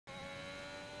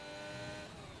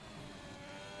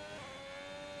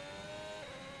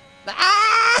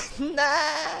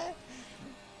Nah!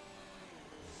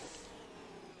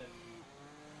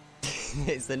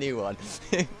 It's the new one.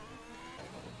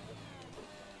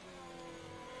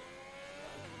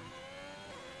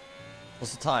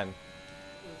 What's the time?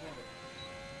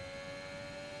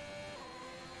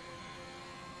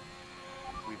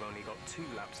 We've only got 2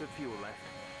 laps of fuel left.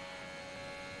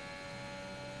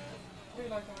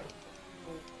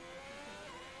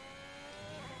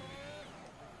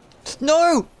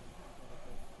 No!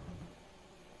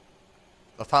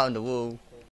 I found the wall.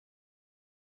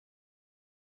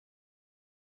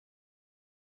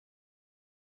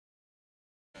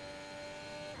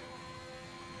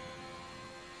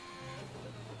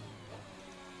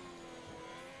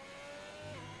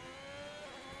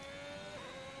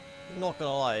 Not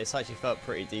gonna lie, it's actually felt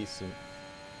pretty decent.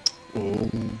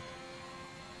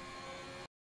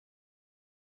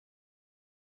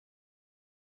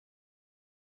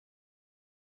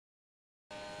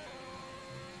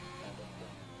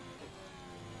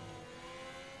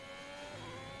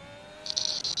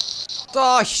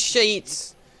 Oh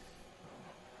shit!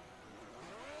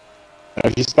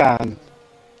 If you stand,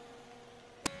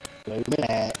 blow me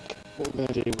neck. What are we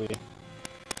gonna do with you?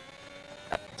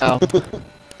 Oh.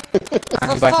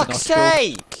 For fuck's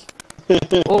sake!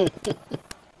 Oh.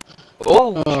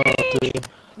 Oh. Oh dear.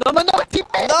 No, no, no! Keep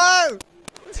it! No!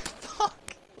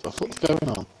 Fuck! What's going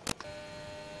on?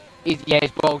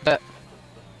 He's balled it.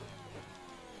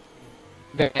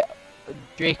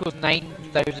 Draco's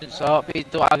 9,000 up.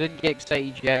 I didn't get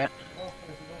excited yet.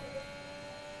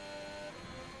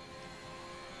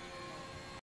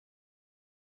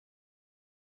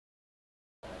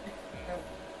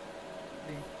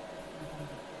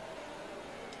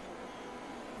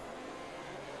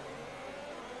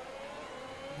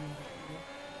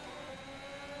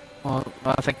 Oh,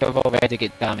 I think I've already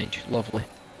got damage. Lovely.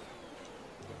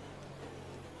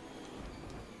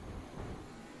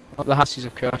 Oh, the hussies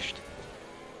have crashed.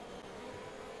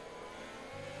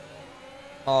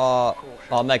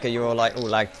 Oh, Mega, you're all like all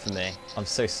lagged for me. I'm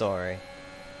so sorry.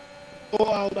 Oh,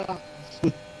 hold on.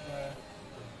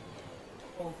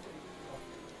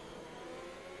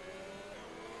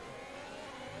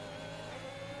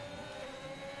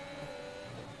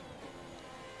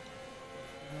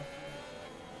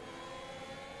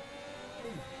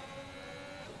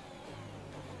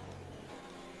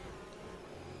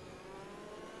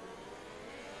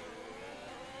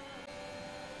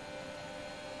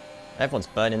 Everyone's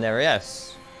burning their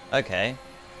ES. Okay.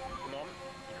 Come on,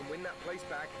 you can win that place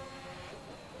back.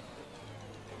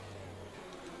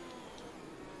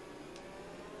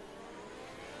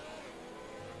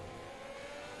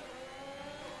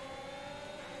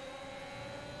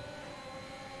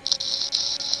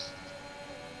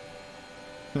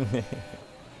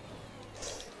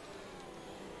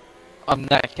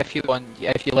 Nick, if you want,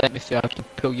 if you let me through, I can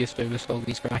pull you through with all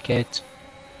these crackheads.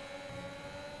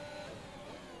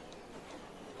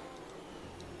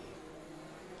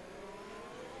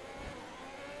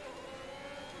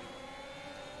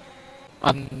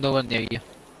 I'm nowhere near you.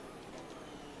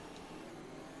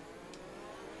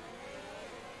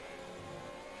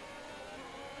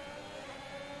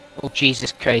 Oh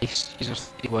Jesus Christ, you're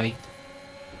 30 wide.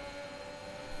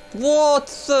 What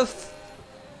the f-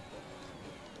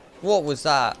 What was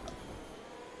that?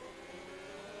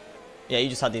 Yeah, you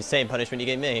just had the same punishment you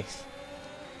gave me.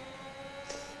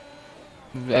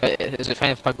 Is it fine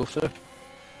if I go through?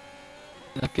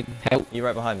 I can help. You're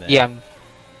right behind me. Yeah,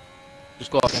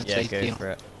 just go up inside Yeah, go here. for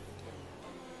it.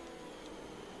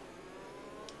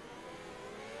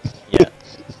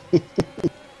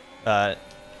 Yeah.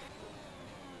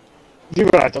 You're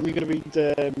right, I'm going to be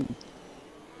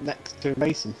next to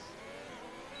Mason.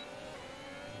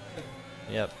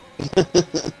 Yep.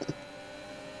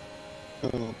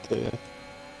 Oh dear.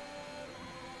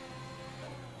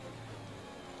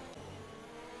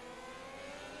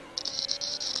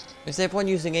 Is everyone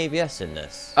using ABS in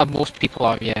this? Most people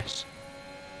are, yes.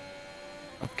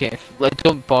 Okay,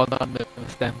 don't bother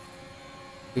with them.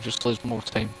 We just lose more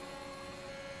time.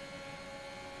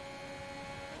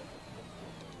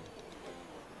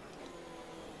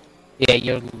 Yeah,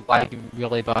 you're lagging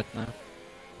really bad now.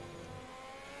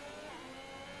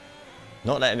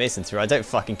 Not letting Mason through. I don't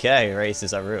fucking care who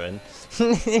races I ruin.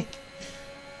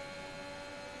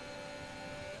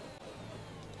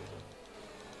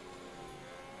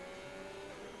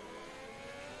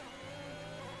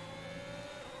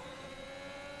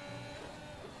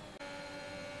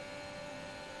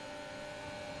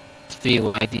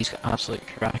 Feel like these absolute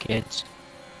crackheads.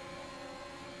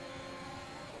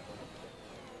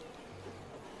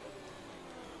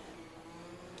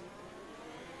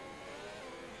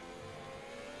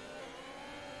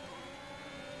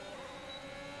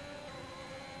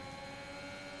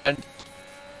 And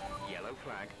Yellow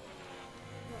flag.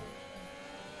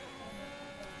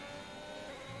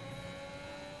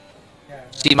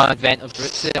 see my advent of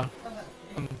roots there.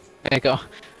 There you go.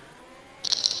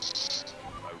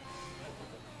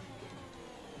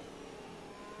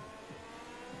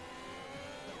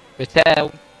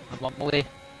 Hotel. I'm on my way.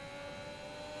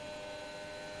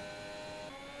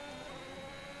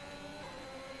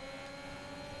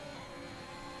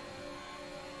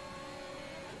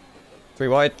 Three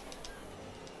wide.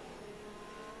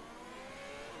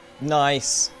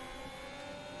 Nice.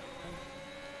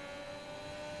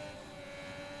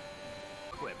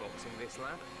 We're boxing this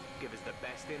lap. Give us the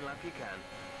best in lap you can.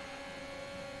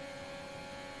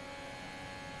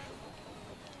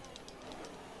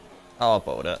 Oh, I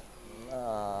bottled it.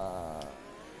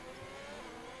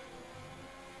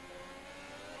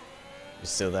 You're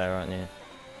still there, aren't you?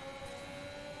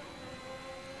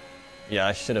 Yeah,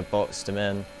 I should have boxed him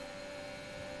in.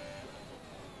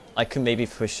 I could maybe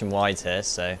push him wide here,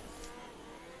 so...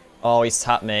 Oh, he's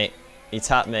tapped me. He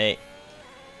tapped me.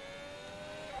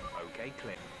 Okay,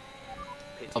 clear.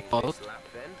 Pitting Followed. this lap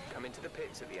then. Come into the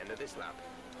pits at the end of this lap.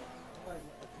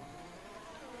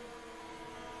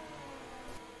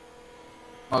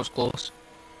 I was close.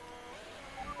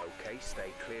 Okay,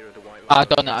 stay clear of the white line. I've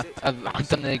done of that. exit. I've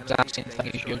done the exact same thing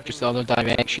as you, just the other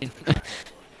direction.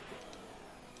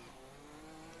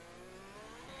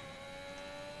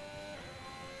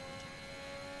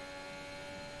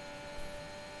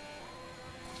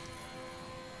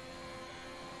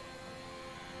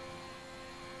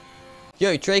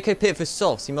 Yo, Draco pit for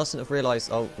softs. He mustn't have realised.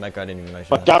 Oh, my god, I didn't even measure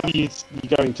But that. Gabby,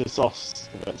 you're going to sauce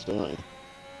eventually, aren't you?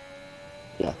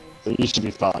 Yeah, so you should be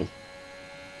fine.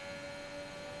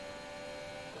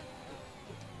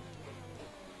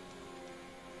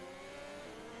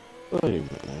 Wait a minute.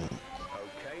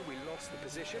 Okay, we lost the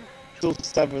position. Still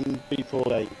 7,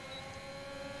 B48.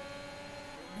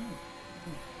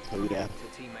 So yeah.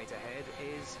 The teammate ahead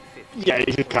is 50. Yeah,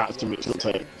 if you catch him, it shouldn't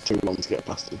take too long to get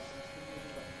past him.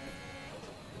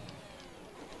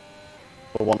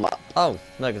 For 1 lap. Oh,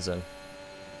 Megazone.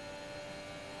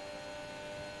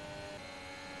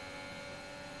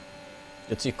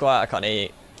 You're too quiet, I can't hear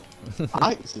you.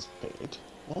 Alex is pitted.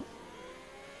 What?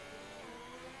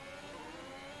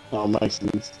 Oh,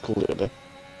 Mason's called it a day.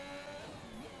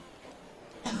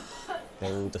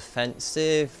 They're all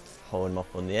defensive. Hold them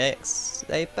up on the X.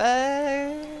 They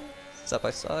bang. Side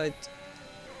by side.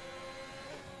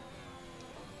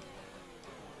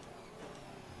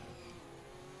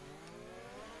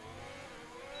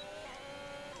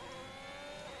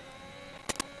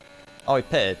 Oh, he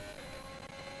pitted.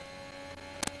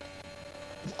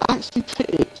 Actually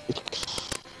pitted.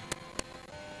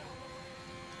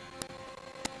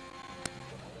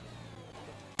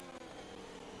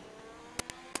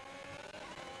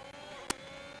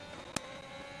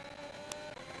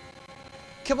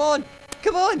 Come on!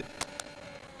 Come on!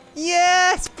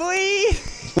 Yes, boy!